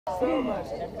So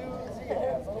much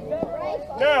enthusiasm.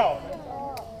 Now,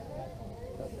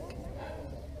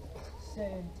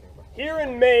 here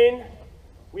in Maine,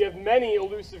 we have many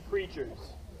elusive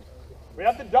creatures. We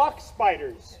have the dock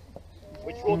spiders,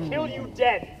 which will kill you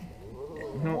dead.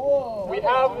 We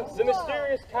have the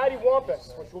mysterious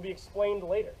cattywampus, which will be explained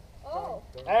later.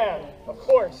 And, of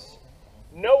course,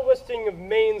 no listing of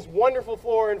Maine's wonderful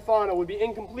flora and fauna would be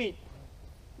incomplete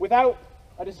without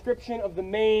a description of the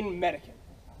Maine Medican.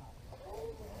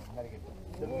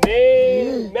 The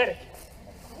Maine Medican.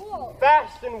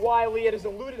 Fast and wily, it has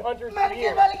eluded hunters for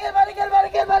years.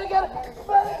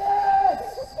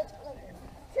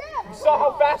 You saw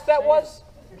how fast that was?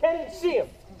 You can't even see him.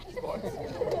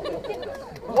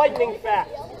 Lightning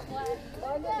fast.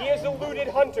 He has eluded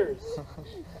hunters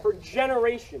for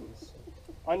generations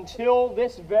until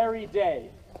this very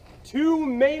day. 2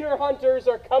 Mainer hunters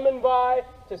are coming by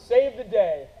to save the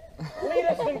day.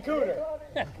 Cletus and Cooter.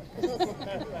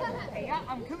 Hey,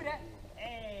 I'm Cooter.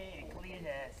 Hey,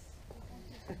 Cletus.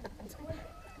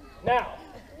 Now,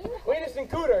 Cletus and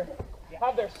Cooter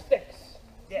have their sticks.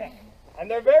 Yeah. And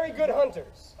they're very good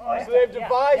hunters. So they've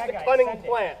devised a cunning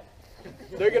plan.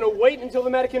 They're going to wait until the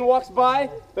Medican walks by,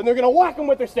 then they're going to whack him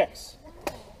with their sticks.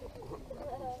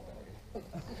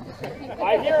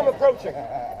 I hear him approaching.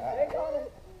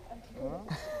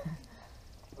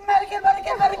 Medican!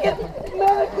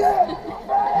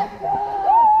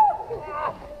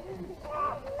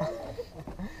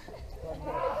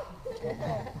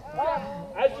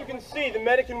 As you can see, the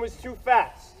Medican was too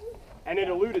fast, and it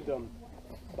eluded them.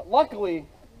 But luckily,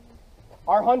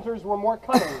 our hunters were more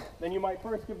cunning than you might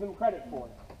first give them credit for.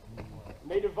 And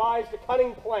they devised a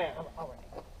cunning plan. All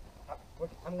right.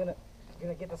 I'm gonna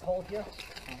get this hole here.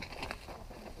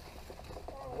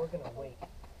 We're gonna wait.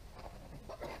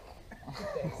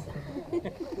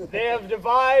 They have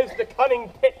devised a cunning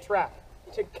pit trap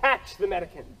to catch the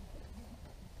Medican.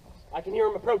 I can hear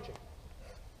him approaching.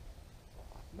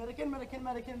 Medican.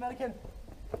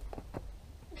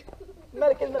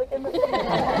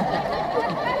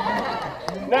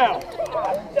 Now,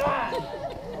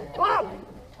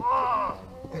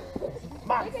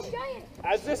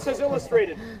 as this has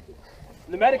illustrated,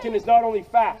 the Medican is not only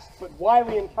fast, but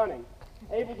wily and cunning,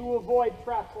 able to avoid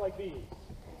traps like these.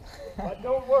 But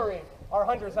don't worry, our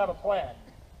hunters have a plan.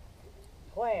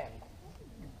 Plan.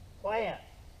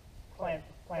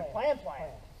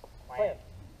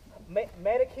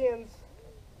 Medicans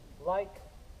like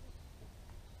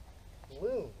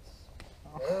loons.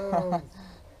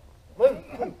 Loons.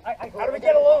 How do we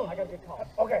get a loon? I got a good call.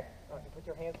 Okay. All right, put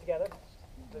your hands together.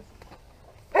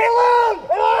 Hey, loon!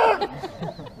 Hey, loon!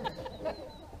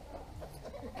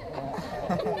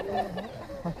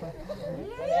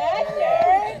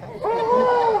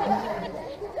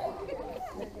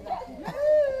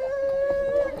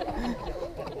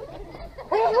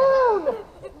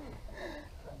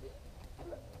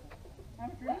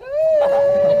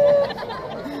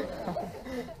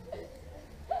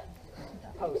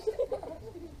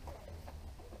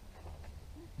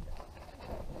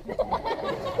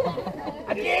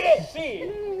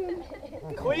 See,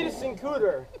 Cletus and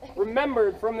Cooter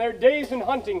remembered from their days in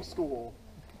hunting school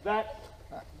that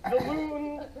the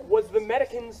loon was the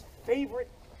Medican's favorite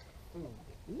food.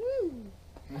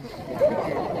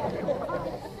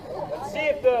 Let's see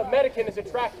if the Medican is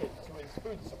attracted to his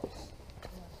food source.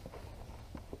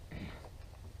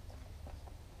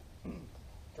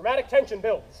 Dramatic tension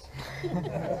builds.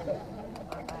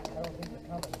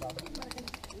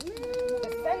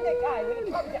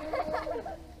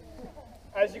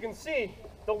 As you can see,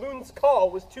 the loon's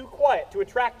call was too quiet to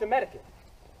attract the Medican.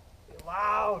 Be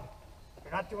loud.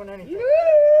 You're not doing anything.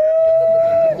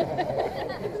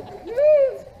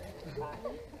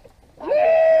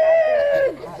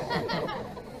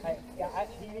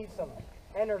 He needs some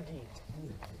energy.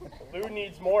 The loon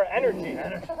needs more energy.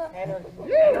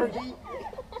 Energy.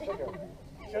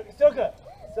 Sugar.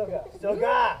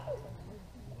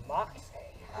 Moxie.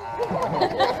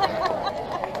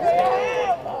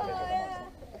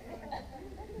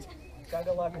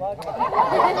 Chug-a-lug.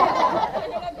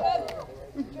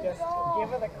 Just give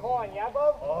her the corn, yeah,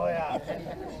 Bo? Oh, yeah.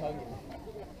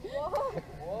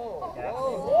 Whoa. Yes.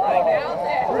 Right now.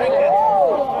 Drink it.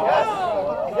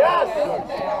 Yes.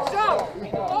 So,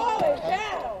 holy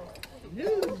cow.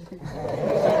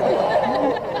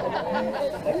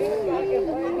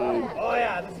 Oh,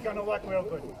 yeah, this is going to look real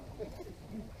good.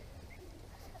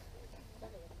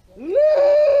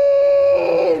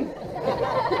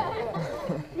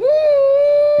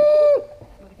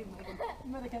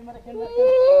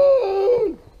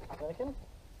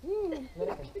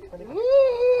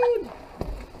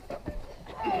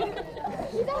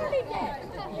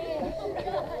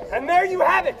 And there you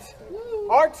have it.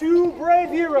 Our two brave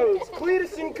heroes,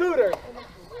 Cletus and Cooter,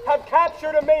 have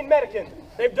captured a Maine Medican.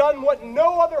 They've done what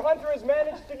no other hunter has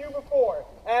managed to do before.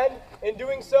 And in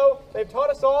doing so, they've taught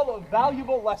us all a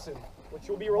valuable lesson, which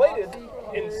will be related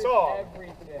in song.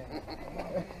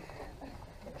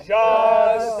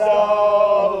 Just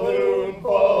a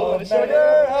balloonful of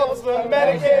sugar helps the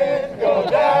Medican go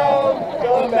down.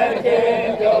 The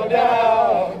Medican go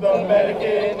down. The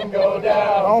Medican go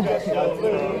down. Just a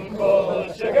balloonful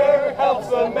of sugar helps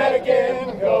the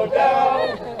Medican go down.